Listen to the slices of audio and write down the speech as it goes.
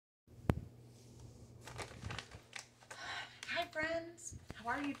How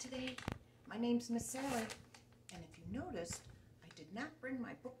are you today? My name's Miss Sally, and if you noticed, I did not bring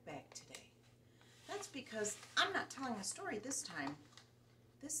my book bag today. That's because I'm not telling a story this time.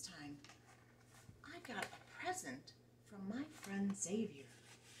 This time, I got a present from my friend Xavier.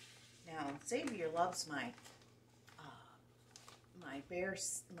 Now, Xavier loves my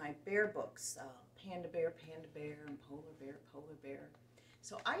bear books, Panda Bear, and Polar Bear.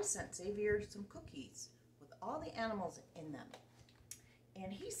 So I sent Xavier some cookies with all the animals in them.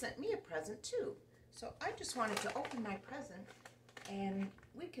 And he sent me a present too. So I just wanted to open my present and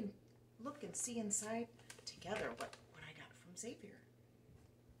we can look and see inside together what I got from Xavier.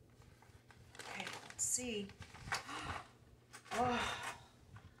 Okay, let's see. Oh,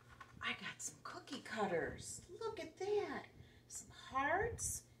 I got some cookie cutters. Look at that. Some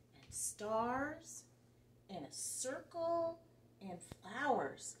hearts and stars and a circle and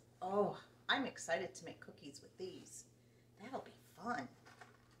flowers. Oh, I'm excited to make cookies with these. That'll be fun.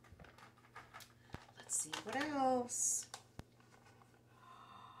 Let's see what else.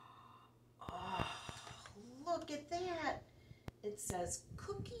 Oh, look at that. It says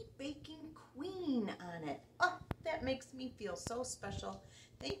Cookie Baking Queen on it. Oh, that makes me feel so special.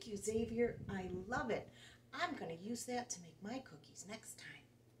 Thank you, Xavier. I love it. I'm going to use that to make my cookies next time.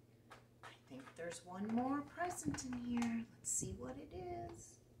 I think there's one more present in here. Let's see what it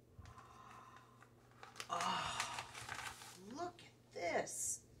is. Oh, look at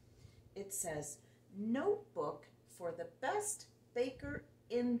this. It says, Notebook for the best baker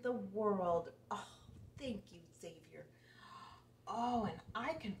in the world. Oh, thank you, Xavier. Oh, and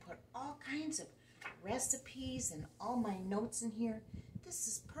I can put all kinds of recipes and all my notes in here. This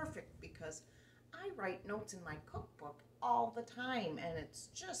is perfect because I write notes in my cookbook all the time and it's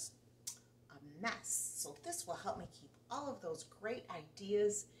just a mess. So this will help me keep all of those great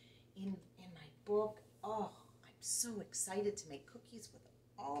ideas in my book. Oh, I'm so excited to make cookies with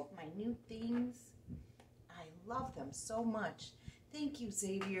all of my new things. I love them so much. Thank you,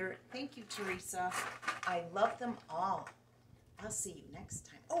 Xavier. Thank you, Teresa. I love them all. I'll see you next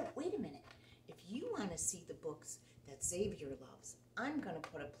time. Oh, wait a minute. If you want to see the books that Xavier loves, I'm going to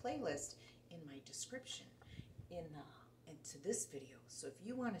put a playlist in my description into this video. So if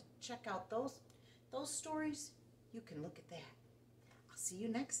you want to check out those stories, you can look at that. I'll see you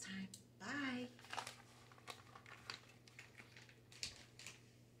next time. Bye.